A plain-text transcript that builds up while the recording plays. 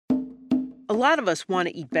A lot of us want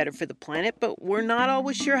to eat better for the planet, but we're not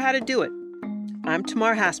always sure how to do it. I'm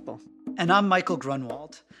Tamar Haspel. And I'm Michael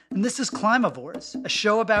Grunwald. And this is Climavores, a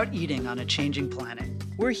show about eating on a changing planet.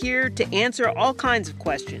 We're here to answer all kinds of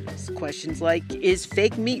questions. Questions like, is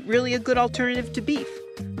fake meat really a good alternative to beef?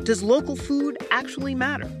 Does local food actually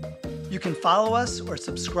matter? You can follow us or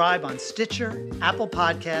subscribe on Stitcher, Apple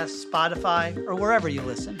Podcasts, Spotify, or wherever you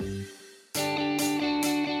listen.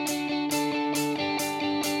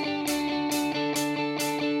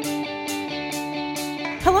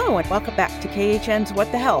 Hello, and welcome back to KHN's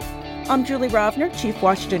What the Health. I'm Julie Rovner, Chief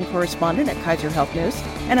Washington Correspondent at Kaiser Health News,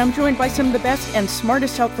 and I'm joined by some of the best and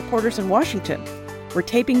smartest health reporters in Washington. We're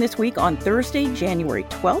taping this week on Thursday, January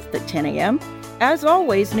 12th at 10 a.m. As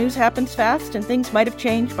always, news happens fast, and things might have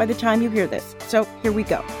changed by the time you hear this. So here we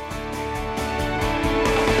go.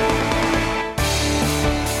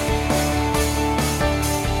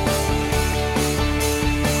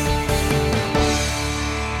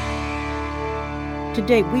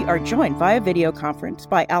 Today, we are joined via video conference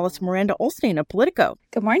by Alice Miranda Ollstein of Politico.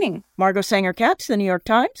 Good morning. Margot Sanger-Katz, The New York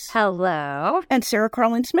Times. Hello. And Sarah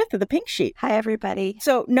Karlin-Smith of The Pink Sheet. Hi, everybody.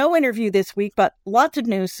 So no interview this week, but lots of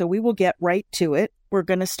news, so we will get right to it. We're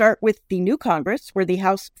going to start with the new Congress, where the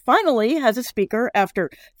House finally has a speaker after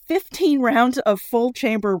 15 rounds of full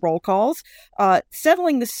chamber roll calls.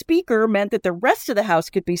 Settling the speaker meant that the rest of the House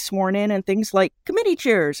could be sworn in and things like committee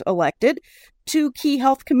chairs elected. Two key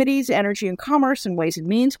health committees, Energy and Commerce and Ways and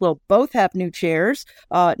Means, will both have new chairs,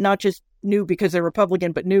 not just new because they're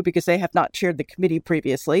Republican, but new because they have not chaired the committee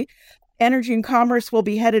previously. Energy and Commerce will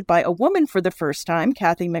be headed by a woman for the first time,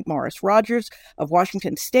 Cathy McMorris Rodgers of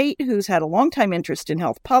Washington State, who's had a longtime interest in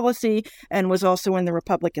health policy and was also in the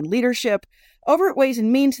Republican leadership. Over at Ways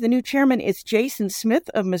and Means, the new chairman is Jason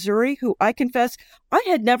Smith of Missouri, who I confess I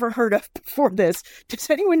had never heard of before this. Does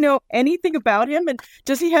anyone know anything about him? And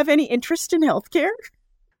does he have any interest in healthcare?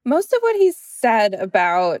 Most of what he's said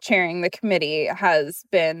about chairing the committee has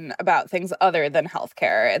been about things other than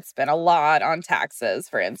healthcare. It's been a lot on taxes,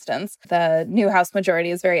 for instance. The new House majority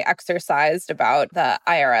is very exercised about the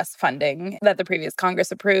IRS funding that the previous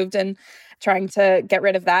Congress approved and trying to get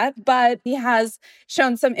rid of that. But he has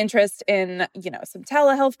shown some interest in, some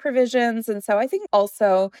telehealth provisions. And so I think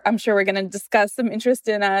also, I'm sure we're going to discuss some interest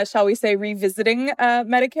in, shall we say, revisiting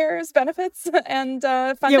Medicare's benefits and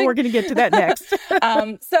funding. Yeah, we're going to get to that next.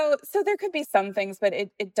 So there could be some things, but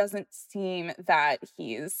it doesn't seem that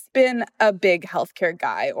he's been a big healthcare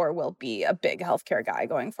guy or will be a big healthcare guy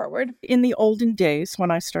going forward. In the olden days, when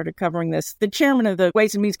I started covering this, the chairman of the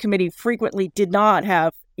Ways and Means Committee frequently did not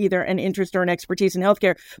have either an interest or an expertise in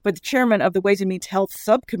healthcare, but the chairman of the Ways and Means Health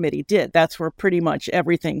Subcommittee did. That's where pretty much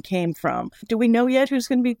everything came from. Do we know yet who's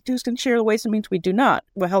going to chair the Ways and Means? We do not.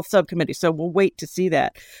 Well, Health Subcommittee, so we'll wait to see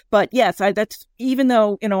that. But yes, that's even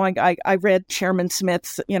though I read Chairman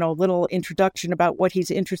Smith's little introduction about what he's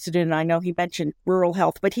interested in. I know he mentioned rural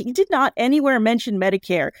health, but he did not anywhere mention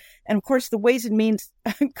Medicare. And of course, the Ways and Means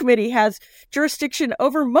Committee has jurisdiction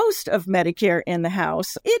over most of Medicare in the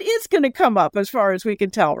House. It is going to come up as far as we can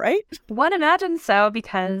tell, right? One imagines so,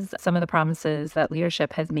 because some of the promises that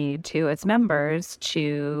leadership has made to its members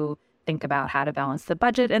to think about how to balance the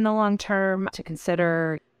budget in the long term, to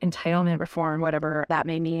consider entitlement reform, whatever that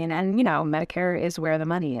may mean. And, Medicare is where the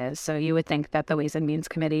money is. So you would think that the Ways and Means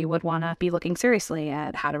Committee would want to be looking seriously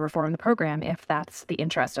at how to reform the program if that's the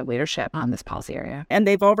interest of leadership on this policy area. And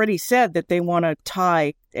they've already said that they want to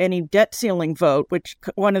tie any debt ceiling vote, which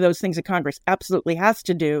one of those things that Congress absolutely has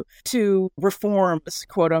to do, to reforms,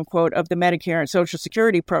 quote unquote, of the Medicare and Social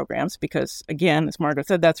Security programs, because again, as Margaret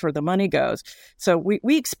said, that's where the money goes. So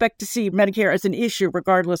we expect to see Medicare as an issue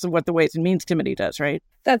regardless of what the Ways and Means Committee does, right?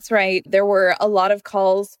 That's right. There were a lot of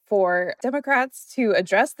calls for Democrats to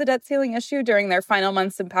address the debt ceiling issue during their final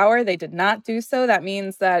months in power. They did not do so. That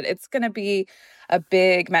means that it's going to be a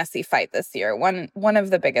big, messy fight this year. One of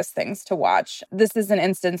the biggest things to watch. This is an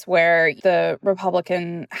instance where the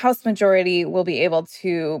Republican House majority will be able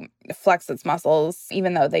to flex its muscles,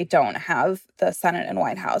 even though they don't have the Senate and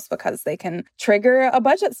White House, because they can trigger a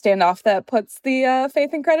budget standoff that puts the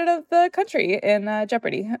faith and credit of the country in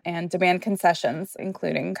jeopardy and demand concessions,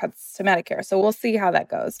 including cuts to Medicare. So we'll see how that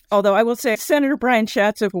goes. Although I will say Senator Brian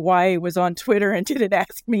Schatz of Hawaii was on Twitter and didn't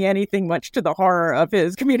ask me anything, much to the horror of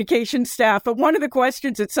his communication staff. But one of the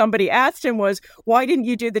questions that somebody asked him was, why didn't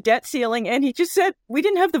you do the debt ceiling? And he just said, we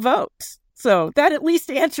didn't have the votes. So that at least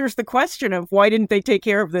answers the question of why didn't they take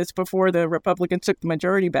care of this before the Republicans took the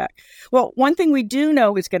majority back? Well, one thing we do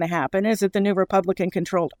know is going to happen is that the new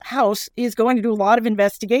Republican-controlled House is going to do a lot of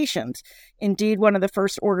investigations. Indeed, one of the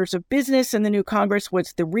first orders of business in the new Congress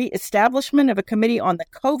was the reestablishment of a committee on the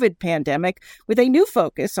COVID pandemic with a new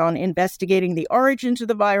focus on investigating the origins of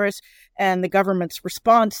the virus and the government's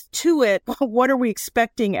response to it. What are we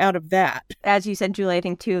expecting out of that? As you said, Julie, I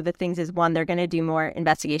think two of the things is, one, they're going to do more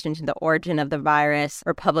investigations into the origin of the virus.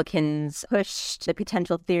 Republicans pushed the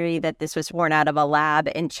potential theory that this was born out of a lab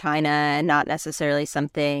in China and not necessarily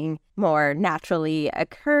something more naturally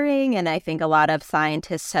occurring. And I think a lot of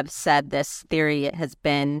scientists have said this theory has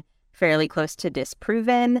been fairly close to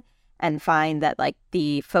disproven, and find that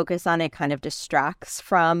the focus on it kind of distracts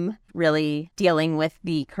from really dealing with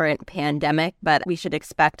the current pandemic. But we should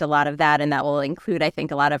expect a lot of that, and that will include, I think,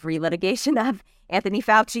 a lot of relitigation of Anthony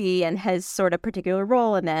Fauci and his sort of particular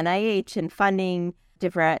role in the NIH and funding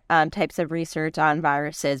different types of research on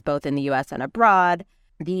viruses, both in the U.S. and abroad.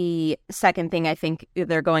 The second thing I think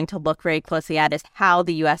they're going to look very closely at is how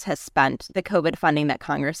the U.S. has spent the COVID funding that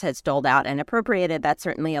Congress has doled out and appropriated. That's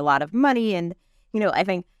certainly a lot of money. And, I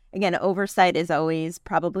think, again, oversight is always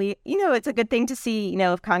probably, it's a good thing to see,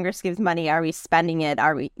 if Congress gives money, are we spending it?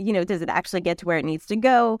 Are we, does it actually get to where it needs to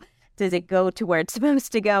go? Does it go to where it's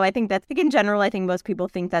supposed to go? I think that's, in general, I think most people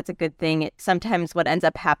think that's a good thing. Sometimes what ends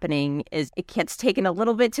up happening is it gets taken a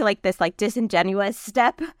little bit to this disingenuous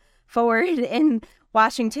step forward in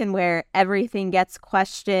Washington where everything gets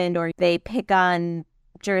questioned, or they pick on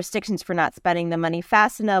jurisdictions for not spending the money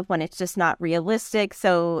fast enough when it's just not realistic.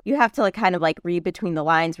 So you have to read between the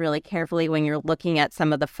lines really carefully when you're looking at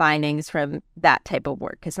some of the findings from that type of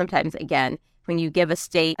work. Because sometimes, again, when you give a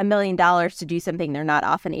state $1 million to do something, they're not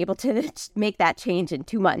often able to make that change in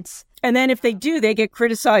 2 months. And then if they do, they get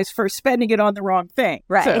criticized for spending it on the wrong thing.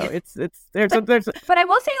 Right. So But I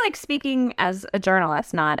will say, speaking as a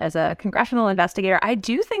journalist, not as a congressional investigator, I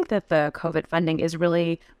do think that the COVID funding is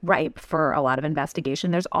really ripe for a lot of investigation.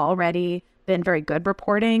 There's already been very good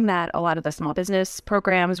reporting that a lot of the small business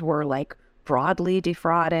programs were broadly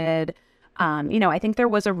defrauded. I think there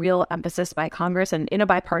was a real emphasis by Congress, and in a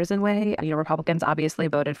bipartisan way. Republicans obviously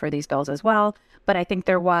voted for these bills as well, but I think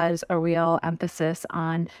there was a real emphasis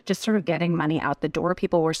on just sort of getting money out the door.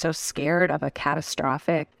 People were so scared of a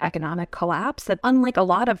catastrophic economic collapse that, unlike a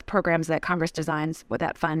lot of programs that Congress designs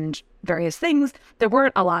that fund various things, there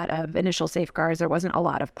weren't a lot of initial safeguards. There wasn't a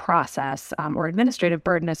lot of process or administrative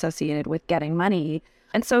burden associated with getting money.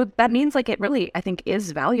 And so that means it really, I think,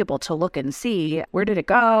 is valuable to look and see where did it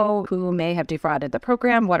go, who may have defrauded the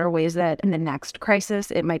program, what are ways that in the next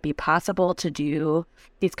crisis it might be possible to do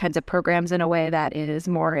these kinds of programs in a way that is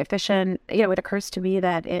more efficient. It occurs to me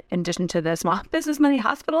that in addition to the small business money,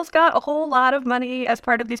 hospitals got a whole lot of money as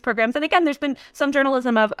part of these programs. And again, there's been some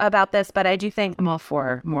journalism about this, but I do think I'm all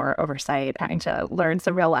for more oversight, trying to learn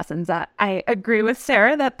some real lessons. I agree with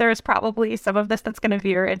Sarah that there's probably some of this that's going to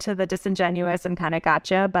veer into the disingenuous and kind of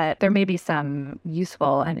gotcha, but there may be some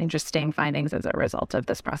useful and interesting findings as a result of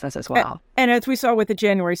this process as well. And as we saw with the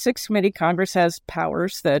January 6th committee, Congress has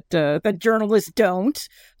powers that journalists don't.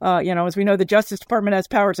 As we know, the Justice Department has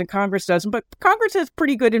powers and Congress doesn't, but Congress has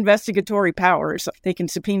pretty good investigatory powers. They can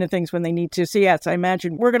subpoena things when they need to. So yes, I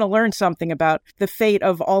imagine we're going to learn something about the fate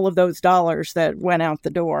of all of those dollars that went out the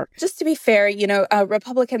door. Just to be fair,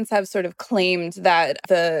 Republicans have sort of claimed that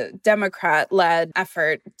the Democrat-led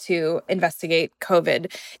effort to investigate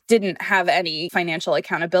COVID didn't have any financial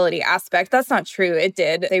accountability aspect. That's not true. It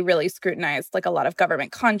did. They really scrutinized a lot of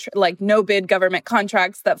government no-bid government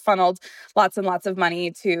contracts that funneled lots and lots of money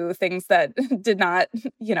to things that did not,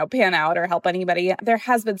 pan out or help anybody. There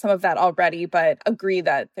has been some of that already, but agree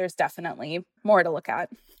that there's definitely more to look at.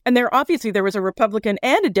 And there was a Republican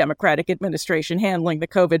and a Democratic administration handling the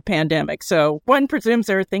COVID pandemic. So one presumes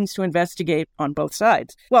there are things to investigate on both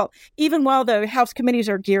sides. Well, even while the House committees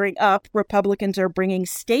are gearing up, Republicans are bringing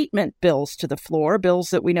statement bills to the floor, bills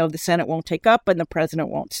that we know the Senate won't take up and the president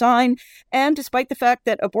won't sign. And despite the fact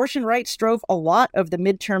that abortion rights drove a lot of the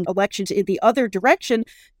midterm elections in the other direction,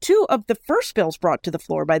 two of the first bills brought to the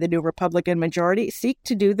floor by the new Republican majority seek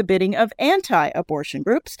to do the bidding of anti-abortion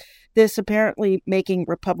groups. This apparently making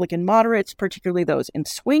Republican moderates, particularly those in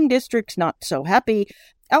swing districts, not so happy.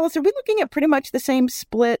 Alice, are we looking at pretty much the same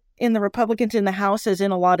split in the Republicans in the House as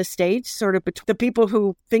in a lot of states, sort of between the people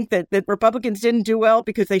who think that Republicans didn't do well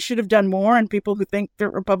because they should have done more and people who think that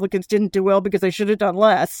Republicans didn't do well because they should have done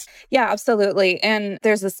less? Yeah, absolutely. And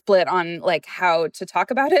there's a split on like how to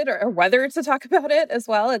talk about it or whether to talk about it as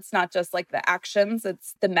well. It's not just like the actions,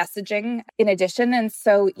 it's the messaging in addition. And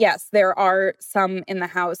so, yes, there are some in the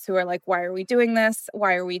House who are like, why are we doing this?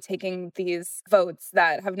 Why are we taking these votes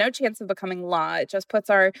that have no chance of becoming law? It just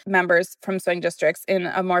puts our members from swing districts in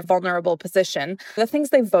a more vulnerable position. The things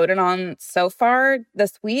they voted on so far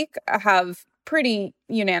this week have pretty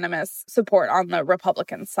unanimous support on the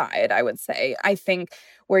Republican side, I would say. I think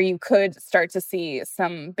where you could start to see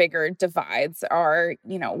some bigger divides are,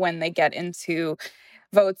 when they get into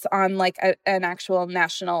votes on like an actual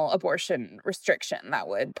national abortion restriction that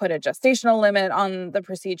would put a gestational limit on the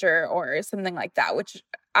procedure or something like that, which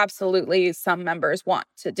absolutely some members want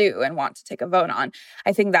to do and want to take a vote on.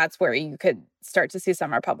 I think that's where you could start to see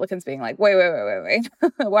some Republicans being like, wait,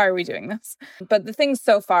 why are we doing this? But the things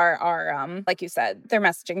so far are, like you said, they're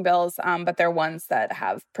messaging bills, but they're ones that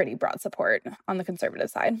have pretty broad support on the conservative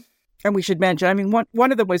side. And we should mention, I mean,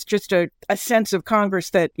 one of them was just a sense of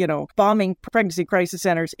Congress that, bombing pregnancy crisis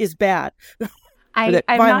centers is bad. I'm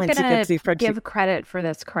not going to give credit for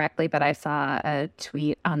this correctly, but I saw a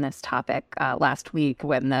tweet on this topic last week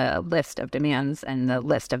when the list of demands and the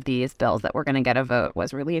list of these bills that were going to get a vote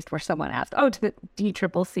was released, where someone asked, did the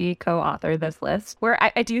DCCC co-author this list? Where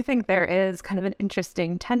I do think there is kind of an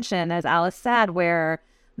interesting tension, as Alice said, where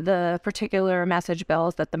the particular message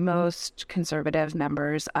bills that the most conservative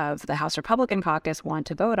members of the House Republican caucus want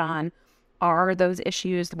to vote on are those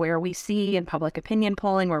issues where we see in public opinion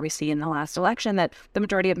polling, where we see in the last election, that the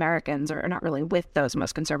majority of Americans are not really with those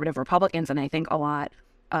most conservative Republicans. And I think a lot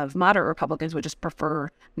of moderate Republicans would just prefer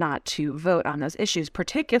not to vote on those issues,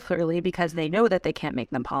 particularly because they know that they can't make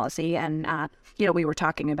them policy. And, we were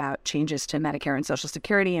talking about changes to Medicare and Social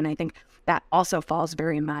Security, and I think that also falls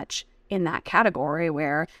very much in that category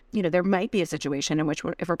where, there might be a situation in which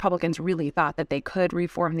if Republicans really thought that they could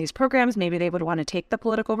reform these programs, maybe they would want to take the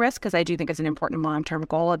political risk, because I do think it's an important long-term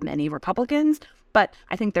goal of many Republicans. But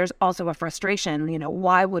I think there's also a frustration,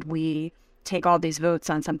 why would we take all these votes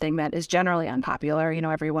on something that is generally unpopular?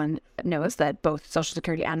 Everyone knows that both Social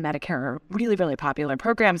Security and Medicare are really, really popular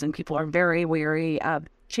programs, and people are very wary of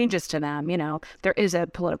changes to them. There is a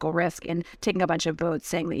political risk in taking a bunch of votes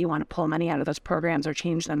saying that you want to pull money out of those programs or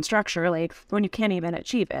change them structurally when you can't even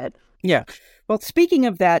achieve it. Yeah. Well, speaking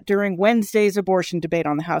of that, during Wednesday's abortion debate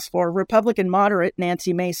on the House floor, Republican moderate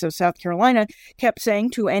Nancy Mace of South Carolina kept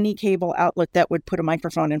saying to any cable outlet that would put a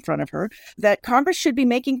microphone in front of her that Congress should be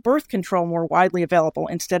making birth control more widely available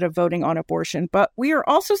instead of voting on abortion. But we are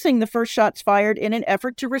also seeing the first shots fired in an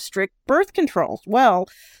effort to restrict birth control. Well,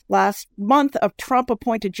 last month, a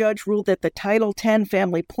Trump-appointed judge ruled that the Title X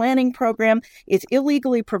family planning program is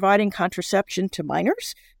illegally providing contraception to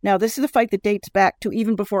minors. Now, this is a fight that dates back to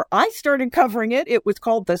even before I started covering it. It was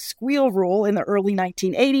called the Squeal Rule in the early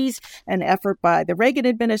 1980s, an effort by the Reagan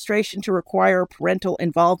administration to require parental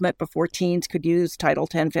involvement before teens could use Title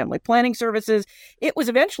X family planning services. It was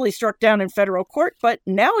eventually struck down in federal court, but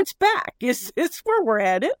now it's back. Is where we're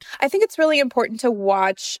headed. I think it's really important to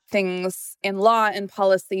watch things in law and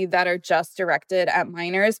policy that are just directed at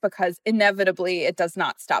minors, because inevitably it does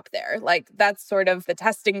not stop there. Like, that's sort of the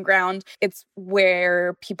testing ground. It's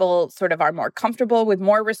where people sort of are more comfortable with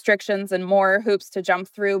more restrictions and more hoops to jump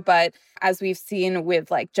through. But as we've seen with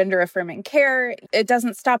like gender affirming care, it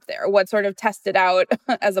doesn't stop there. What sort of tested out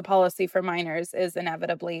as a policy for minors is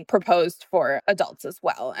inevitably proposed for adults as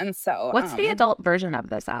well. And so what's the adult version of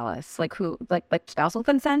this, Alice? Like spousal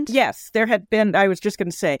consent? Yes, there had been, I was just going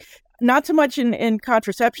to say, not so much in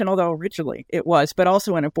contraception, although originally it was, but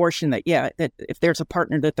also in abortion that if there's a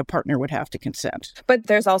partner, that the partner would have to consent. But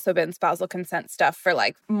there's also been spousal consent stuff for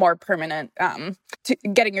like more permanent,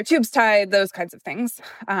 getting your tubes tied, those kinds of things.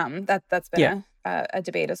 That's been a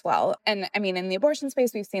debate as well. And I mean, in the abortion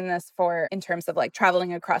space, we've seen this in terms of like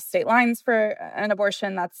traveling across state lines for an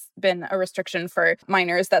abortion. That's been a restriction for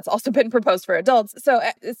minors. That's also been proposed for adults. So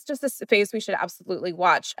it's just a space we should absolutely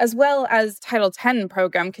watch, as well as Title X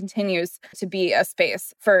program continues to be a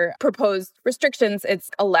space for proposed restrictions. It's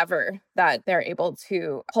a lever that they're able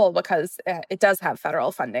to pull because it does have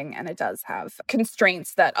federal funding and it does have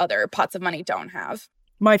constraints that other pots of money don't have.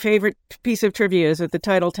 My favorite piece of trivia is that the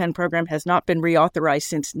Title X program has not been reauthorized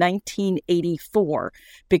since 1984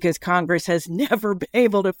 because Congress has never been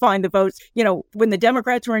able to find the votes. You know, when the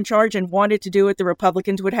Democrats were in charge and wanted to do it, the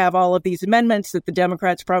Republicans would have all of these amendments that the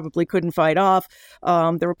Democrats probably couldn't fight off.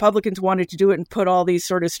 The Republicans wanted to do it and put all these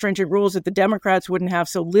sort of stringent rules that the Democrats wouldn't have.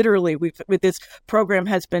 So literally, with this program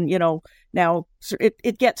has been, now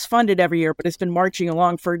it gets funded every year, but it's been marching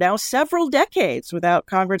along for now several decades without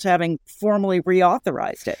Congress having formally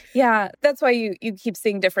reauthorized it. Yeah, that's why you keep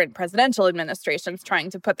seeing different presidential administrations trying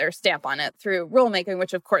to put their stamp on it through rulemaking,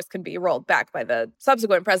 which of course could be rolled back by the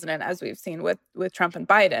subsequent president, as we've seen with Trump and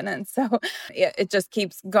Biden. And so it just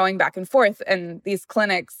keeps going back and forth. And these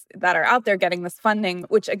clinics that are out there getting this funding,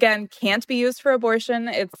 which again can't be used for abortion,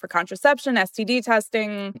 it's for contraception, STD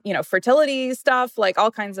testing, fertility stuff, like all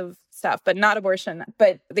kinds of stuff, but not abortion.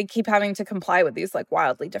 But they keep having to comply with these like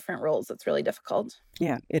wildly different rules. It's really difficult.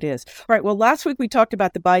 Yeah, it is. All right. Well, last week we talked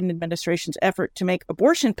about the Biden administration's effort to make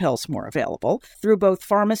abortion pills more available through both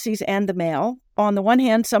pharmacies and the mail. On the one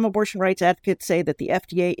hand, some abortion rights advocates say that the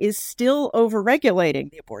FDA is still overregulating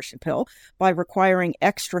the abortion pill by requiring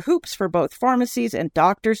extra hoops for both pharmacies and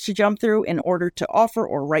doctors to jump through in order to offer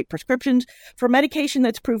or write prescriptions for medication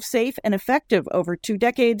that's proved safe and effective over 2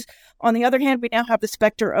 decades. On the other hand, we now have the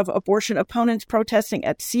specter of abortion opponents protesting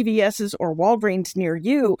at CVS's or Walgreens near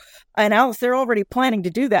you. And Alice, they're already planning to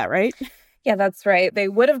do that, right? Yeah, that's right. They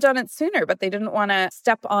would have done it sooner, but they didn't want to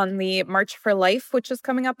step on the March for Life, which is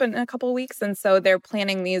coming up in a couple of weeks. And so they're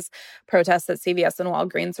planning these protests at CVS and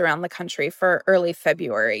Walgreens around the country for early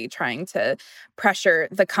February, trying to pressure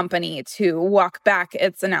the company to walk back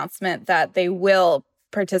its announcement that they will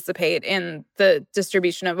participate in the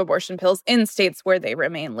distribution of abortion pills in states where they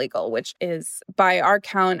remain legal, which is, by our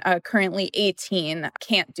count, currently 18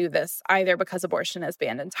 can't do this either because abortion is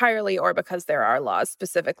banned entirely or because there are laws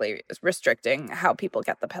specifically restricting how people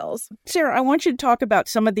get the pills. Sarah, I want you to talk about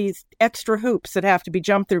some of these extra hoops that have to be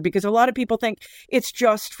jumped through, because a lot of people think it's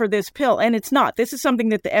just for this pill, and it's not. This is something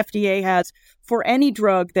that the FDA has for any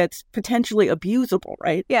drug that's potentially abusable,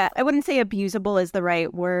 right? Yeah, I wouldn't say abusable is the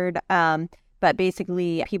right word. But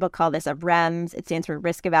basically, people call this a REMS. It stands for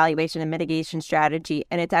Risk Evaluation and Mitigation Strategy.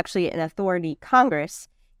 And it's actually an authority Congress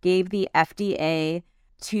gave the FDA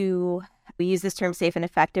to, we use this term safe and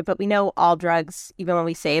effective, but we know all drugs, even when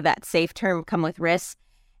we say that safe term, come with risks.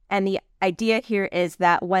 And the idea here is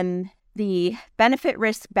that when the benefit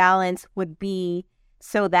risk balance would be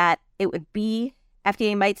so that it would be,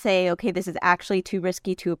 FDA might say, okay, this is actually too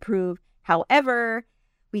risky to approve. However,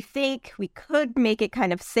 we think we could make it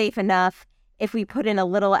kind of safe enough if we put in a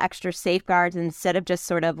little extra safeguards instead of just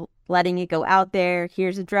sort of letting it go out there.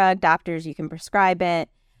 Here's a drug, doctors, you can prescribe it,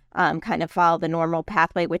 kind of follow the normal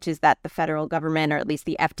pathway, which is that the federal government, or at least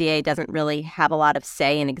the FDA, doesn't really have a lot of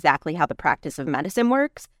say in exactly how the practice of medicine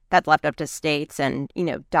works. That's left up to states and,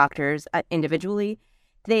 doctors individually.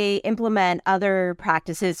 They implement other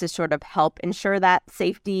practices to sort of help ensure that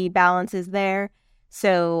safety balance is there.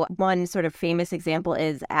 So one sort of famous example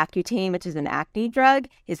is Accutane, which is an acne drug,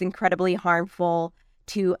 is incredibly harmful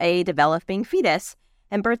to a developing fetus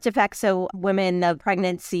and birth defects. So women of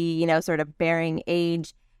pregnancy, sort of bearing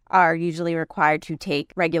age, are usually required to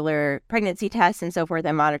take regular pregnancy tests and so forth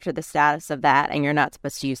and monitor the status of that. And you're not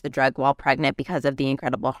supposed to use the drug while pregnant because of the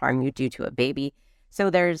incredible harm you do to a baby. So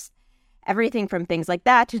there's everything from things like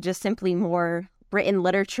that to just simply more written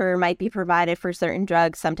literature might be provided for certain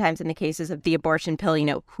drugs. Sometimes in the cases of the abortion pill,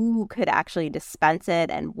 who could actually dispense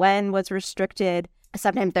it and when was restricted.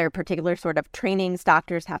 Sometimes there are particular sort of trainings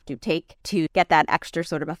doctors have to take to get that extra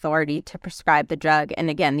sort of authority to prescribe the drug. And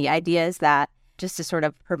again, the idea is that just to sort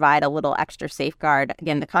of provide a little extra safeguard.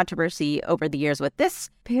 Again, the controversy over the years with this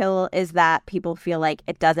pill is that people feel like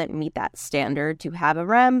it doesn't meet that standard to have a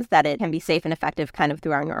REMS, that it can be safe and effective kind of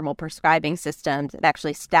through our normal prescribing systems. It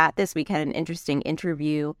actually, this week had an interesting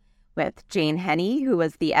interview with Jane Henney, who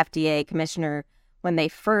was the FDA commissioner when they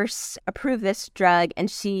first approved this drug, and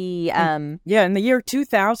she... in the year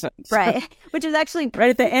 2000. Right, which is actually... right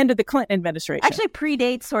at the end of the Clinton administration. Actually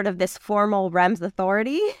predates sort of this formal REMS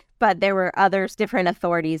authority, but there were other different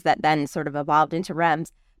authorities that then sort of evolved into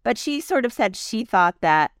REMS. But she sort of said she thought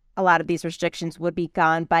that a lot of these restrictions would be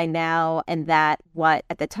gone by now, and that what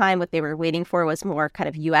they were waiting for was more kind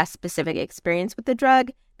of U.S.-specific experience with the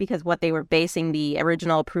drug, because what they were basing the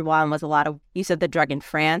original approval on was a lot of use of the drug in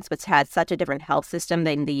France, which had such a different health system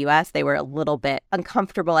than the U.S. They were a little bit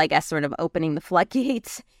uncomfortable, I guess, sort of opening the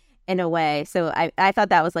floodgates in a way. So I thought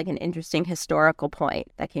that was like an interesting historical point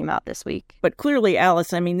that came out this week. But clearly, Alice,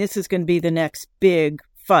 this is going to be the next big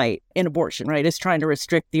fight in abortion, right? It's trying to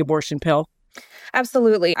restrict the abortion pill.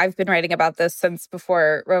 Absolutely. I've been writing about this since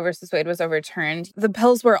before Roe versus Wade was overturned. The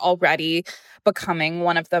pills were already becoming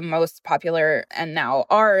one of the most popular and now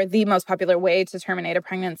are the most popular way to terminate a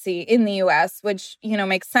pregnancy in the US, which,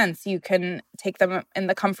 makes sense. You can take them in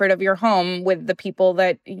the comfort of your home with the people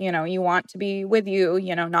that, you want to be with you,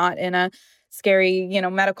 not in a scary,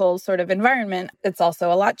 medical sort of environment. It's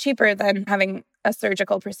also a lot cheaper than having a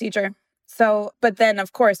surgical procedure. So, but then,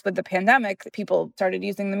 of course, with the pandemic, people started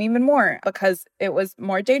using them even more because it was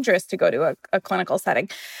more dangerous to go to a clinical setting.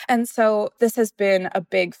 And so this has been a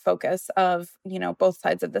big focus of, both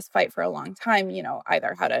sides of this fight for a long time,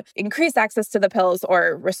 either how to increase access to the pills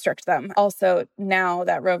or restrict them. Also, now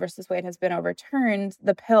that Roe versus Wade has been overturned,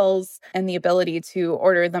 the pills and the ability to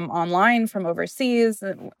order them online from overseas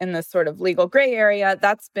in this sort of legal gray area,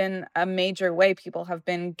 that's been a major way people have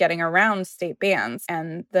been getting around state bans.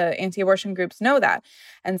 And the anti-abortion groups know that.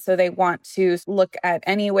 And so they want to look at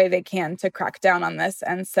any way they can to crack down on this.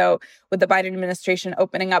 And so with the Biden administration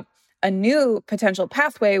opening up a new potential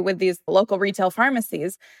pathway with these local retail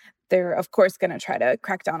pharmacies, they're, of course, going to try to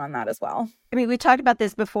crack down on that as well. I mean, we talked about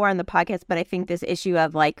this before on the podcast, but I think this issue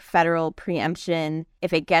of federal preemption,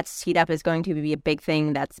 if it gets teed up, is going to be a big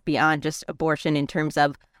thing that's beyond just abortion in terms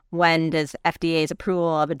of when does FDA's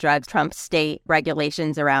approval of a drug trump state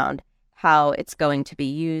regulations around how it's going to be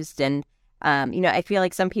used. And, I feel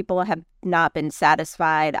like some people have not been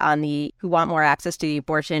satisfied who want more access to the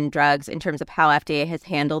abortion drugs in terms of how FDA has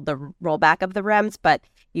handled the rollback of the REMS. But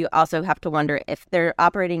you also have to wonder if they're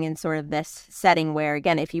operating in sort of this setting where,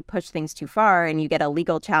 again, if you push things too far and you get a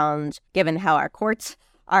legal challenge, given how our courts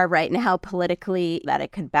are right now politically, that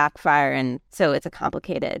it could backfire. And so it's a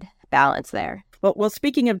complicated balance there. Well,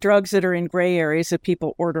 speaking of drugs that are in gray areas that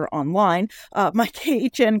people order online, my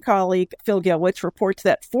KHN colleague Phil Gilwitz reports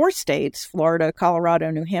that 4 states, Florida, Colorado,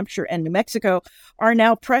 New Hampshire, and New Mexico, are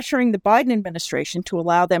now pressuring the Biden administration to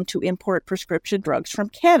allow them to import prescription drugs from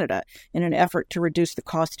Canada in an effort to reduce the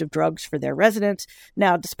cost of drugs for their residents.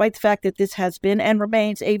 Now, despite the fact that this has been and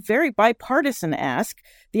remains a very bipartisan ask,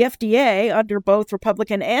 the FDA, under both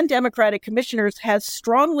Republican and Democratic commissioners, has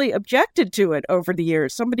strongly objected to it over the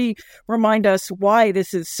years. Somebody remind us why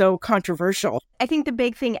this is so controversial. I think the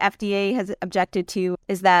big thing FDA has objected to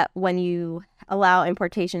is that when you allow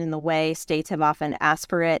importation in the way states have often asked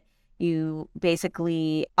for it, you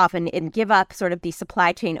basically often give up sort of the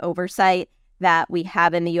supply chain oversight that we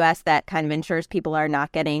have in the U.S. that kind of ensures people are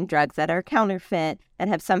not getting drugs that are counterfeit and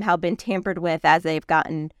have somehow been tampered with as they've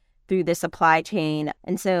gotten through the supply chain.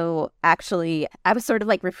 And so actually, I was sort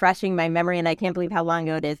of refreshing my memory, and I can't believe how long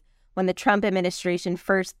ago it is, when the Trump administration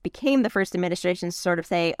first became the first administration to sort of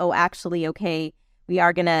say, oh, actually, okay, we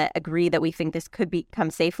are going to agree that we think this could become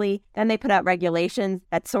safely. Then they put out regulations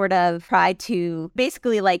that sort of tried to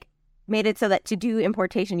basically made it so that to do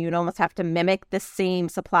importation, you'd almost have to mimic the same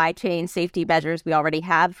supply chain safety measures we already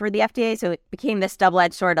have for the FDA. So it became this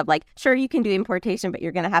double-edged sword of sure, you can do importation, but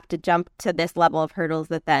you're going to have to jump to this level of hurdles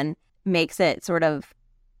that then makes it sort of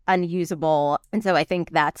unusable. And so I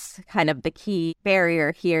think that's kind of the key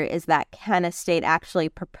barrier here is that can a state actually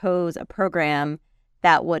propose a program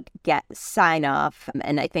that would get sign off?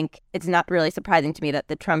 And I think it's not really surprising to me that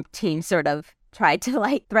the Trump team sort of tried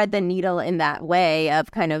to thread the needle in that way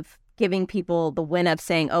of kind of giving people the win of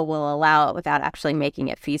saying, oh, we'll allow it without actually making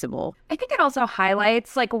it feasible. I think it also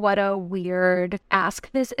highlights what a weird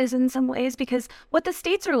ask this is in some ways, because what the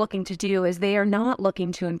states are looking to do is they are not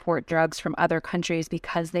looking to import drugs from other countries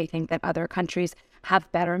because they think that other countries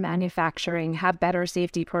have better manufacturing, have better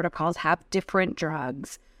safety protocols, have different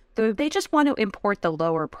drugs. So they just want to import the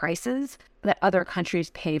lower prices that other countries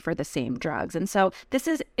pay for the same drugs. And so this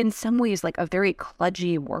is in some ways a very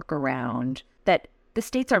kludgy workaround that the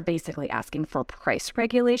states are basically asking for price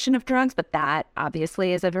regulation of drugs, but that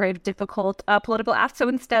obviously is a very difficult political ask. So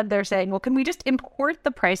instead they're saying, well, can we just import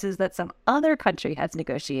the prices that some other country has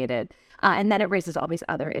negotiated? And then it raises all these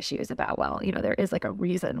other issues about, there is a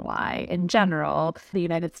reason why, in general, the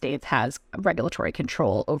United States has regulatory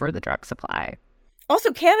control over the drug supply.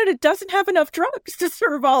 Also, Canada doesn't have enough drugs to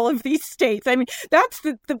serve all of these states. I mean, that's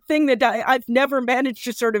the thing that I've never managed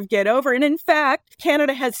to sort of get over. And in fact,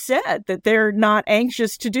 Canada has said that they're not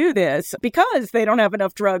anxious to do this because they don't have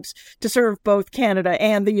enough drugs to serve both Canada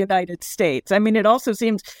and the United States. I mean, it also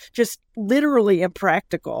seems just literally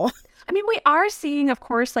impractical. I mean, we are seeing, of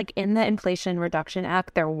course, in the Inflation Reduction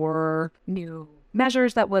Act, there were new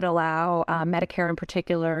measures that would allow Medicare in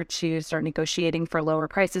particular to start negotiating for lower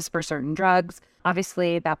prices for certain drugs.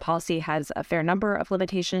 Obviously, that policy has a fair number of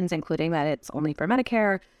limitations, including that it's only for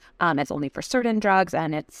Medicare. It's only for certain drugs,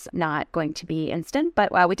 and it's not going to be instant.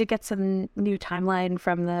 But we did get some new timeline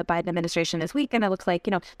from the Biden administration this week, and it looks like,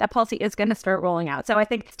 that policy is going to start rolling out. So I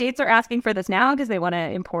think states are asking for this now because they want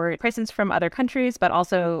to import prices from other countries, but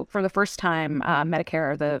also for the first time,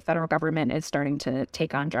 Medicare, the federal government, is starting to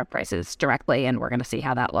take on drug prices directly, and we're going to see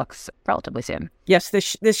how that looks relatively soon. Yes,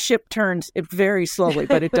 this ship turns very slowly,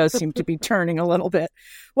 but it does seem to be turning a little bit.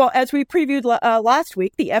 Well, as we previewed last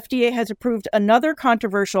week, the FDA has approved another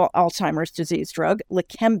controversial Alzheimer's disease drug,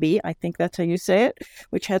 Leqembi, I think that's how you say it,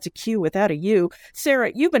 which has a Q without a U.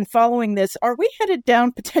 Sarah, you've been following this. Are we headed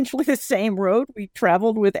down potentially the same road we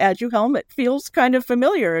traveled with Aduhelm? It feels kind of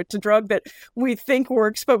familiar. It's a drug that we think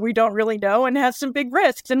works, but we don't really know, and has some big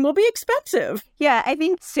risks and will be expensive. Yeah, I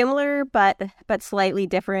think similar, but slightly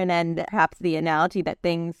different, and perhaps the analogy that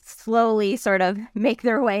things slowly sort of make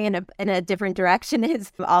their way in a different direction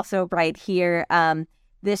is also right here.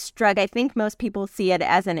 This drug, I think most people see it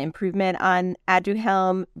as an improvement on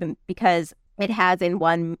Aduhelm because it has in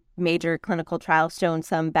one major clinical trial shown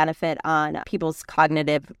some benefit on people's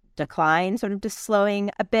cognitive decline, sort of just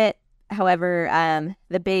slowing a bit. However,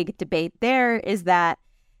 the big debate there is that,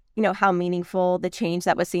 how meaningful the change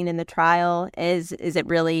that was seen in the trial is. Is it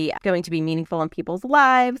really going to be meaningful in people's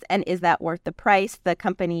lives? And is that worth the price? The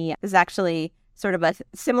company is actually sort of a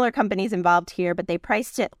similar companies involved here, but they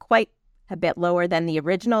priced it quite a bit lower than the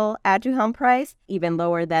original Aduhelm price, even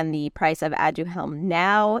lower than the price of Aduhelm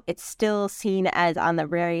now. It's still seen as on the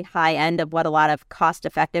very high end of what a lot of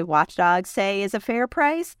cost-effective watchdogs say is a fair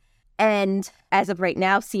price. And as of right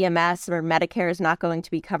now, CMS or Medicare is not going to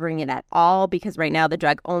be covering it at all because right now the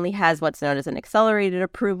drug only has what's known as an accelerated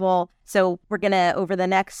approval. So we're going to, over the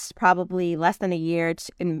next probably less than a year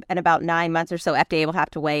and about 9 months or so, FDA will have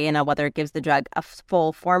to weigh in on whether it gives the drug a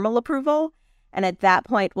full formal approval. And at that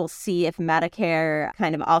point, we'll see if Medicare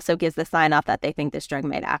kind of also gives the sign off that they think this drug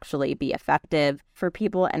might actually be effective for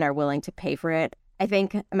people and are willing to pay for it. I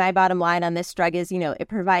think my bottom line on this drug is, it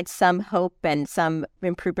provides some hope and some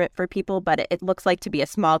improvement for people, but it looks like to be a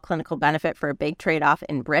small clinical benefit for a big trade-off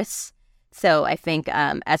in risks. So I think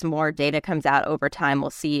as more data comes out over time,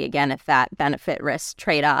 we'll see again if that benefit risk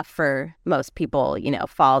trade-off for most people,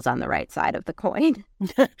 falls on the right side of the coin.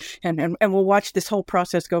 and we'll watch this whole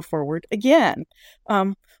process go forward again.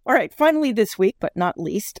 All right, finally this week, but not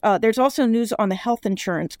least, there's also news on the health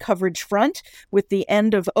insurance coverage front, with the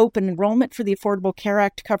end of open enrollment for the Affordable Care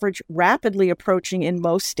Act coverage rapidly approaching in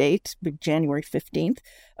most states, January 15th.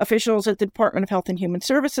 Officials at the Department of Health and Human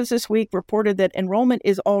Services this week reported that enrollment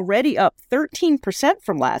is already up 13%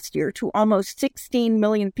 from last year to almost 16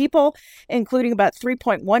 million people, including about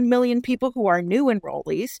 3.1 million people who are new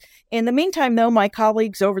enrollees. In the meantime, though, my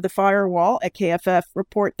colleagues over the firewall at KFF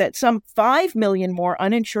report that some 5 million more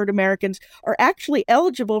uninsured Americans are actually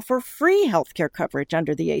eligible for free healthcare coverage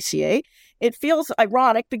under the ACA. It feels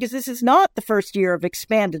ironic because this is not the first year of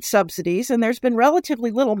expanded subsidies, and there's been relatively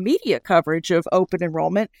little media coverage of open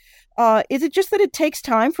enrollment. Is it just that it takes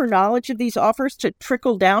time for knowledge of these offers to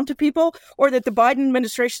trickle down to people, or that the Biden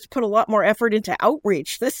administration's put a lot more effort into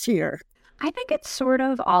outreach this year? I think it's sort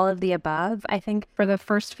of all of the above. I think for the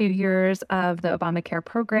first few years of the Obamacare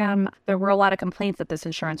program, there were a lot of complaints that this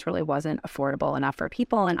insurance really wasn't affordable enough for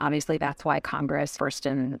people. And obviously that's why Congress, first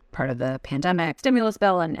in part of the pandemic stimulus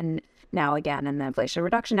bill and now again in the Inflation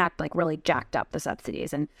Reduction Act, really jacked up the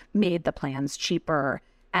subsidies and made the plans cheaper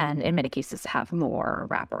and in many cases have more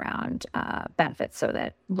wraparound benefits so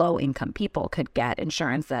that low-income people could get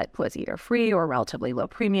insurance that was either free or relatively low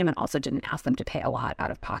premium and also didn't ask them to pay a lot out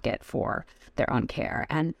of pocket for their own care.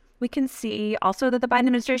 And we can see also that the Biden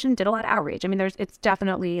administration did a lot of outreach. I mean, it's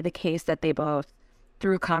definitely the case that they both,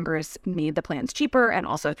 through Congress, made the plans cheaper and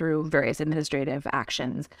also through various administrative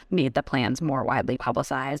actions made the plans more widely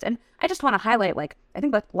publicized. And I just want to highlight, I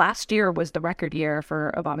think last year was the record year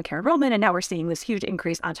for Obamacare enrollment, and now we're seeing this huge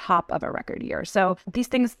increase on top of a record year. So these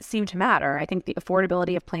things seem to matter. I think the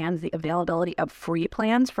affordability of plans, the availability of free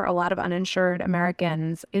plans for a lot of uninsured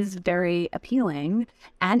Americans is very appealing.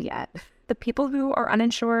 And yet the people who are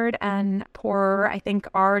uninsured and poor, I think,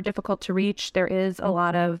 are difficult to reach. There is a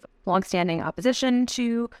lot of longstanding opposition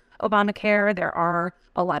to Obamacare. There are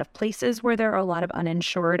a lot of places where there are a lot of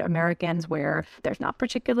uninsured Americans where there's not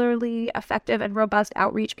particularly effective and robust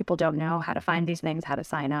outreach. People don't know how to find these things, how to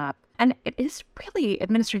sign up. And it is really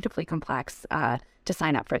administratively complex to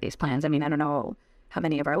sign up for these plans. I mean, I don't know how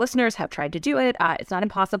many of our listeners have tried to do it. It's not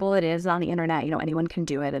impossible. It is on the internet. Anyone can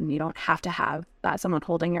do it, and you don't have to have someone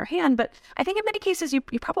holding your hand. But I think in many cases, you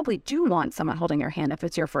probably do want someone holding your hand if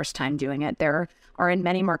it's your first time doing it. There are in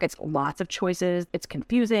many markets lots of choices. It's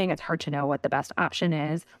confusing. It's hard to know what the best option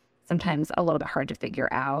is. sometimes a little bit hard to figure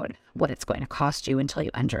out what it's going to cost you until you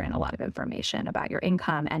enter in a lot of information about your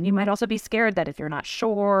income. And you might also be scared that if you're not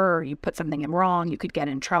sure or you put something in wrong, you could get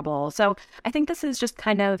in trouble. So I think this is just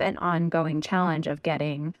kind of an ongoing challenge of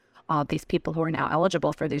getting all these people who are now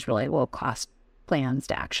eligible for these really low cost plans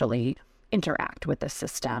to actually interact with the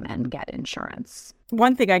system and get insurance.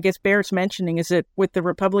 One thing I guess bears mentioning is that with the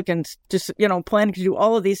Republicans just, planning to do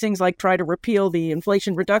all of these things like try to repeal the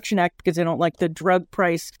Inflation Reduction Act because they don't like the drug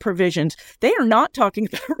price provisions, they are not talking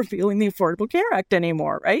about repealing the Affordable Care Act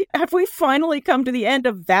anymore, right? Have we finally come to the end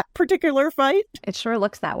of that particular fight? It sure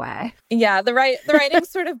looks that way. Yeah, the writing's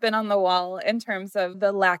sort of been on the wall in terms of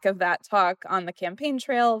the lack of that talk on the campaign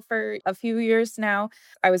trail for a few years now.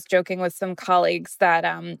 I was joking with some colleagues that,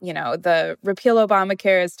 the repeal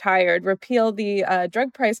Obamacare is tired, repeal the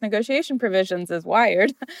drug price negotiation provisions is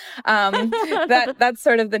wired. That's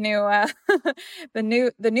sort of the new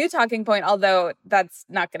talking point. Although that's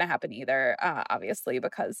not going to happen either, obviously,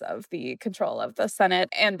 because of the control of the Senate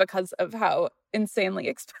and because of how insanely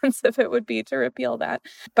expensive it would be to repeal that.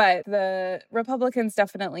 But the Republicans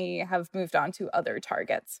definitely have moved on to other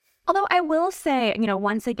targets. Although I will say,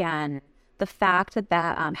 once again, the fact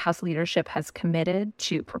that House leadership has committed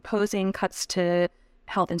to proposing cuts to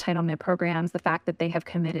health entitlement programs, the fact that they have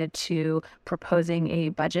committed to proposing a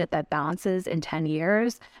budget that balances in 10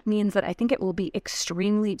 years means that I think it will be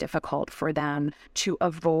extremely difficult for them to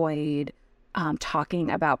avoid talking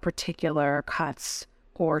about particular cuts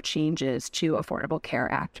or changes to Affordable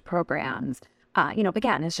Care Act programs.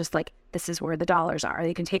 Again, it's just like, this is where the dollars are.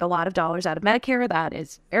 They can take a lot of dollars out of Medicare. That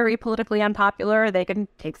is very politically unpopular. They can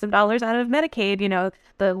take some dollars out of Medicaid,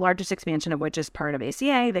 the largest expansion of which is part of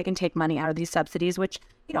ACA. They can take money out of these subsidies, which,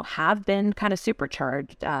 have been kind of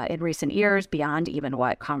supercharged in recent years beyond even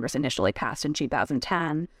what Congress initially passed in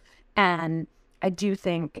 2010. And I do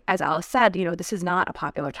think, as Alice said, this is not a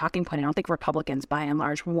popular talking point. I don't think Republicans, by and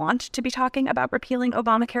large, want to be talking about repealing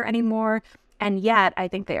Obamacare anymore. And yet, I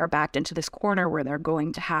think they are backed into this corner where they're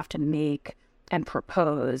going to have to make and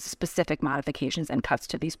propose specific modifications and cuts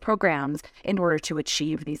to these programs in order to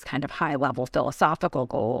achieve these kind of high-level philosophical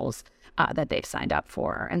goals that they've signed up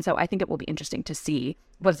for. And so I think it will be interesting to see,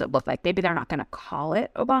 what does it look like? Maybe they're not going to call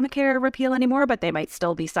it Obamacare repeal anymore, but they might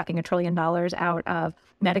still be sucking $1 trillion out of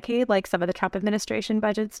Medicaid like some of the Trump administration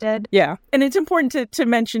budgets did. Yeah. And it's important to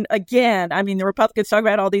mention again, the Republicans talk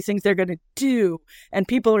about all these things they're going to do. And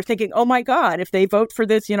people are thinking, oh my God, if they vote for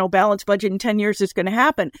this, balanced budget in 10 years, it's going to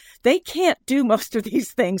happen. They can't do most of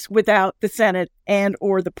these things without the Senate and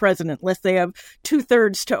or the president, unless they have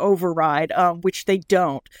 2/3 to override, which they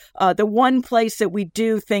don't. The one place that we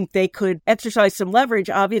do think they could exercise some leverage,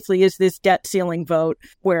 obviously, is this debt ceiling vote,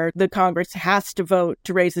 where the Congress has to vote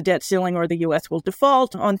to raise the debt ceiling or the U.S. will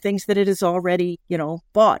default on things that it has already,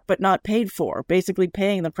 bought but not paid for, basically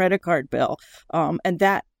paying the credit card bill. And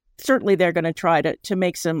that certainly they're going to try to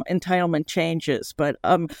make some entitlement changes. But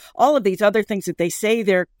all of these other things that they say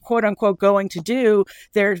they're, quote unquote, going to do,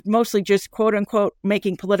 they're mostly just, quote unquote,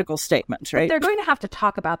 making political statements, right? They're going to have to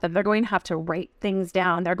talk about them. They're going to have to write things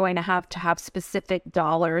down. They're going to have specific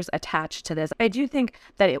dollars attached to this. I do think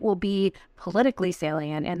that it will be politically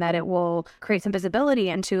salient and that it will create some visibility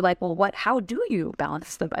into how do you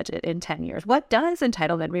balance the budget in 10 years? What does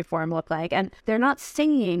entitlement reform look like? And they're not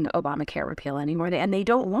saying Obamacare repeal anymore. And they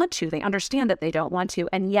don't want to. They understand that they don't want to.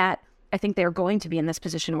 And yet, I think they're going to be in this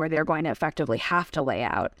position where they're going to effectively have to lay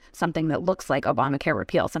out something that looks like Obamacare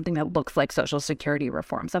repeal, something that looks like Social Security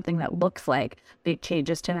reform, something that looks like big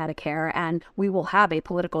changes to Medicare. And we will have a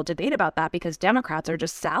political debate about that because Democrats are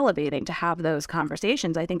just salivating to have those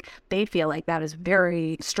conversations. I think they feel like that is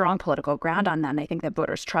very strong political ground on them. I think that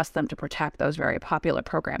voters trust them to protect those very popular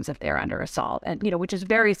programs if they're under assault, and which is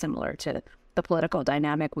very similar to the political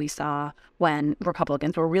dynamic we saw when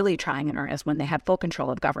Republicans were really trying in earnest, when they had full control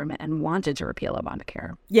of government and wanted to repeal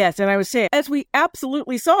Obamacare. Yes, and I would say, as we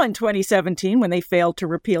absolutely saw in 2017 when they failed to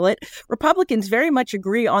repeal it, Republicans very much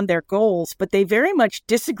agree on their goals, but they very much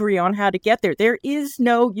disagree on how to get there. There is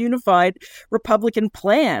no unified Republican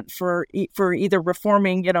plan for either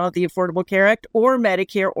reforming, the Affordable Care Act or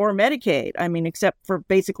Medicare or Medicaid. Except for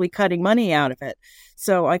basically cutting money out of it.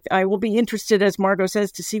 So I will be interested, as Margot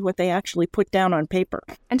says, to see what they actually put down on paper.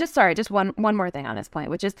 And just one more thing on this point,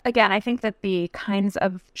 which is, again, I think that the kinds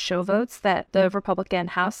of show votes that the Republican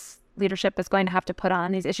House leadership is going to have to put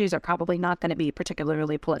on these issues are probably not going to be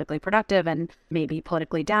particularly politically productive and maybe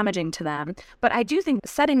politically damaging to them. But I do think,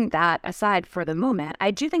 setting that aside for the moment, I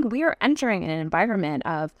do think we are entering an environment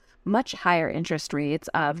of much higher interest rates,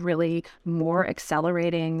 of really more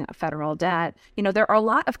accelerating federal debt. There are a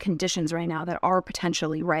lot of conditions right now that are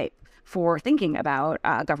potentially ripe for thinking about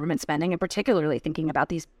government spending, and particularly thinking about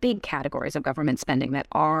these big categories of government spending that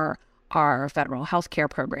are our federal healthcare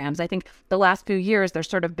programs. I think the last few years, there's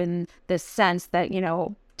sort of been this sense that,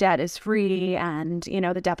 debt is free and,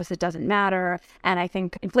 the deficit doesn't matter. And I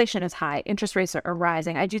think inflation is high. Interest rates are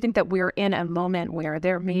rising. I do think that we're in a moment where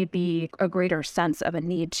there may be a greater sense of a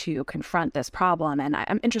need to confront this problem. And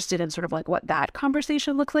I'm interested in sort of like what that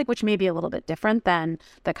conversation looks like, which may be a little bit different than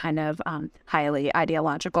the kind of highly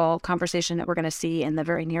ideological conversation that we're going to see in the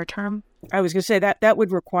very near term. I was going to say that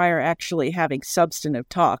would require actually having substantive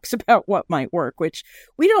talks about what might work, which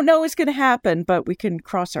we don't know is going to happen, but we can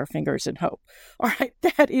cross our fingers and hope. All right,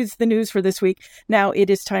 that is the news for this week. Now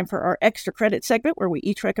it is time for our extra credit segment where we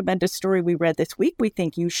each recommend a story we read this week we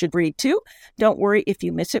think you should read too. Don't worry if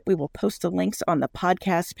you miss it. We will post the links on the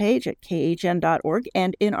podcast page at khn.org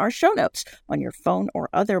and in our show notes on your phone or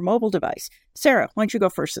other mobile device. Sarah, why don't you go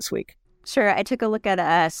first this week? Sure. I took a look at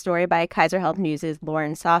a story by Kaiser Health News'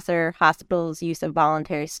 Lauren Saucer. Hospitals' use of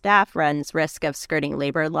voluntary staff runs risk of skirting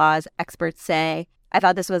labor laws, experts say. I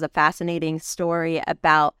thought this was a fascinating story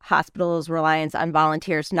about hospitals' reliance on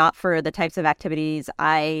volunteers, not for the types of activities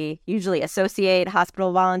I usually associate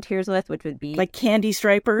hospital volunteers with, which would be like candy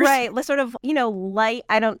stripers. Right. Sort of,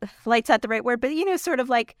 light's not the right word, but, sort of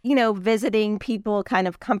like, visiting people, kind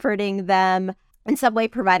of comforting them, in some way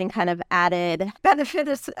providing kind of added benefit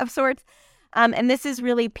of sorts. And this is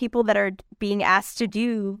really people that are being asked to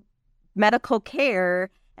do medical care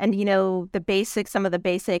and, some of the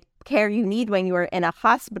basic care you need when you are in a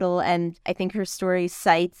hospital. And I think her story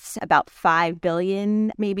cites about $5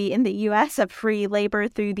 billion maybe in the U.S. of free labor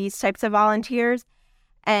through these types of volunteers.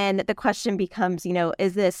 And the question becomes,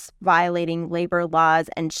 is this violating labor laws,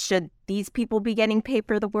 and should these people be getting paid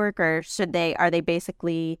for the work, or are they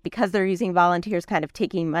basically, because they're using volunteers, kind of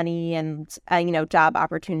taking money and, job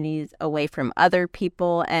opportunities away from other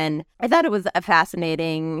people? And I thought it was a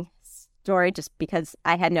fascinating story just because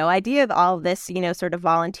I had no idea that all of this, sort of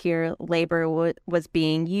volunteer labor was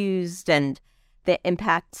being used, and the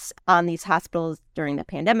impacts on these hospitals during the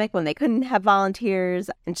pandemic when they couldn't have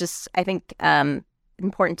volunteers. And just, I think,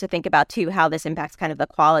 important to think about, too, how this impacts kind of the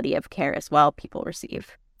quality of care as well people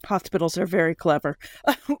receive. Hospitals are very clever.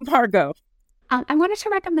 Margot. I wanted to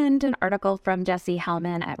recommend an article from Jesse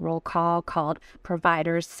Hellman at Roll Call called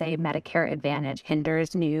Providers Say Medicare Advantage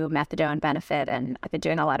Hinders New Methadone Benefit. And I've been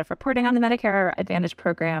doing a lot of reporting on the Medicare Advantage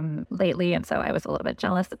program lately, and so I was a little bit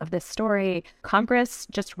jealous of this story. Congress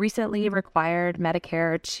just recently required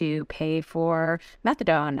Medicare to pay for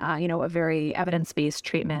methadone, a very evidence-based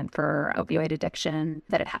treatment for opioid addiction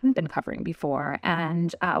that it hadn't been covering before.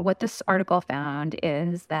 And what this article found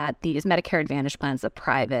is that these Medicare Advantage plans, the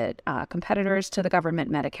private competitors to the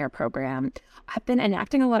government Medicare program, have been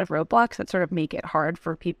enacting a lot of roadblocks that sort of make it hard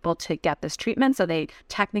for people to get this treatment. So they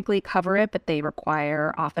technically cover it, but they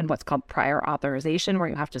require often what's called prior authorization, where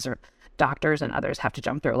you have to doctors and others have to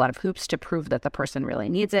jump through a lot of hoops to prove that the person really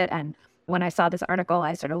needs it. And when I saw this article,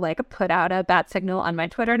 I sort of put out a bat signal on my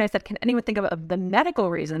Twitter, and I said, can anyone think of the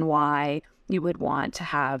medical reason why you would want to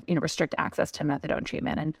have, restrict access to methadone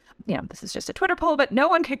treatment? And, this is just a Twitter poll, but no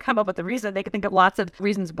one could come up with a reason. They could think of lots of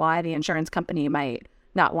reasons why the insurance company might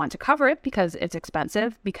not want to cover it, because it's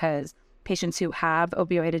expensive, because patients who have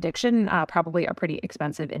opioid addiction probably are pretty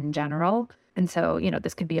expensive in general. And so,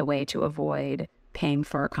 this could be a way to avoid paying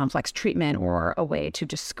for complex treatment, or a way to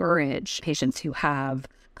discourage patients who have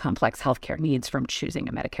complex healthcare needs from choosing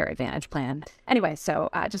a Medicare Advantage plan. Anyway, so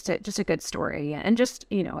just a good story, and just,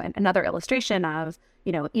 another illustration of,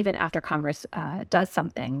 even after Congress does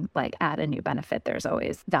something like add a new benefit, there's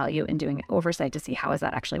always value in doing oversight to see how is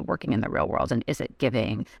that actually working in the real world, and is it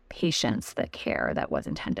giving patients the care that was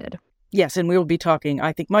intended. Yes, and we will be talking,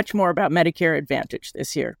 I think, much more about Medicare Advantage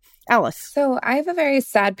this year. Alice. So I have a very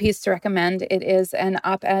sad piece to recommend. It is an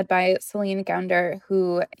op-ed by Celine Gounder,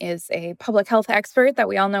 who is a public health expert that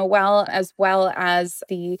we all know well as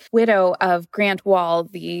the widow of Grant Wahl,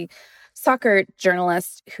 the soccer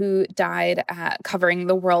journalist who died covering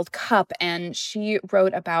the World Cup. And she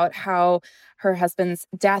wrote about how her husband's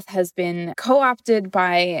death has been co-opted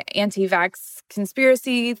by anti-vax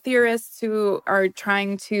conspiracy theorists who are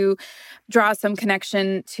trying to draw some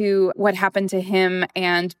connection to what happened to him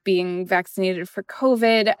and being vaccinated for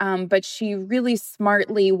COVID. But she really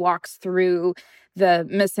smartly walks through the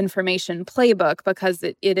misinformation playbook, because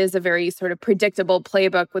it is a very sort of predictable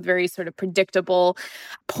playbook with very sort of predictable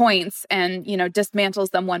points, and,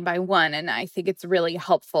 dismantles them one by one. And I think it's really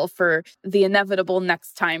helpful for the inevitable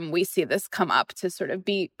next time we see this come up to sort of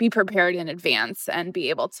be prepared in advance and be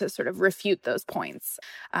able to sort of refute those points.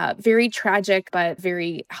 Very tragic, but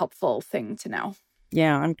very helpful thing to know.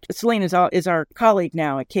 Yeah, Celine is our colleague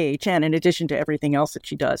now at KHN, in addition to everything else that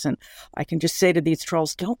she does. And I can just say to these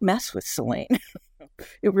trolls, don't mess with Celine.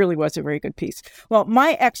 It really was a very good piece. Well,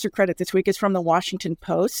 my extra credit this week is from the Washington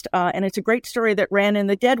Post, and it's a great story that ran in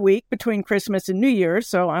the dead week between Christmas and New Year's,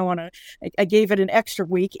 so I gave it an extra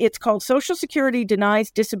week. It's called Social Security Denies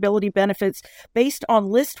Disability Benefits Based on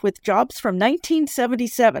List with Jobs from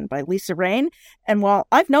 1977 by Lisa Rain. And while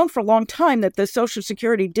I've known for a long time that the Social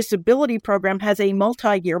Security Disability Program has a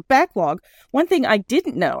multi-year backlog, one thing I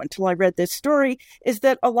didn't know until I read this story is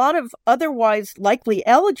that a lot of otherwise likely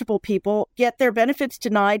eligible people get their benefits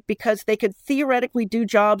denied because they could theoretically do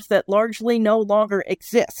jobs that largely no longer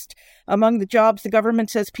exist. Among the jobs the government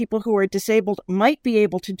says people who are disabled might be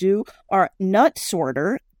able to do are nut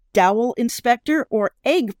sorter, dowel inspector, or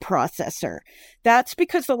egg processor. That's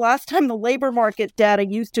because the last time the labor market data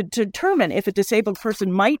used to determine if a disabled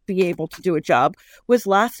person might be able to do a job was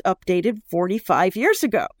last updated 45 years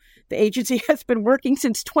ago. The agency has been working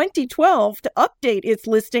since 2012 to update its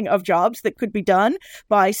listing of jobs that could be done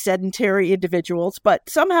by sedentary individuals, but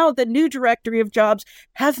somehow the new directory of jobs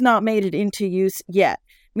has not made it into use yet.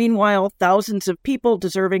 Meanwhile, thousands of people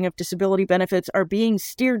deserving of disability benefits are being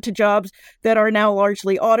steered to jobs that are now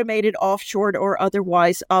largely automated, offshored, or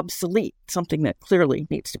otherwise obsolete, something that clearly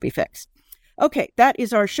needs to be fixed. Okay, that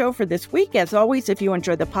is our show for this week. As always, if you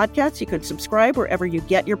enjoy the podcast, you could subscribe wherever you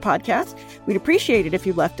get your podcasts. We'd appreciate it if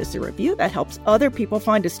you left us a review. That helps other people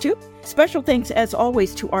find us too. Special thanks, as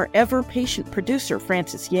always, to our ever-patient producer,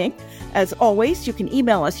 Francis Yang. As always, you can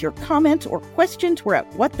email us your comments or questions. We're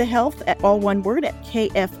at whatthehealth, at all one word, at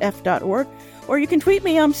kff.org. Or you can tweet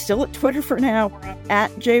me. I'm still at Twitter for now,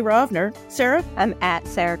 at Jay Rovner. Sarah? I'm at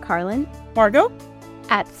Sarah Carlin. Margot?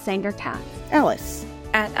 At Sanger Katz. Alice?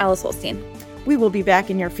 At Alice Holstein. We will be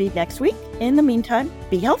back in your feed next week. In the meantime,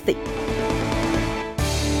 be healthy.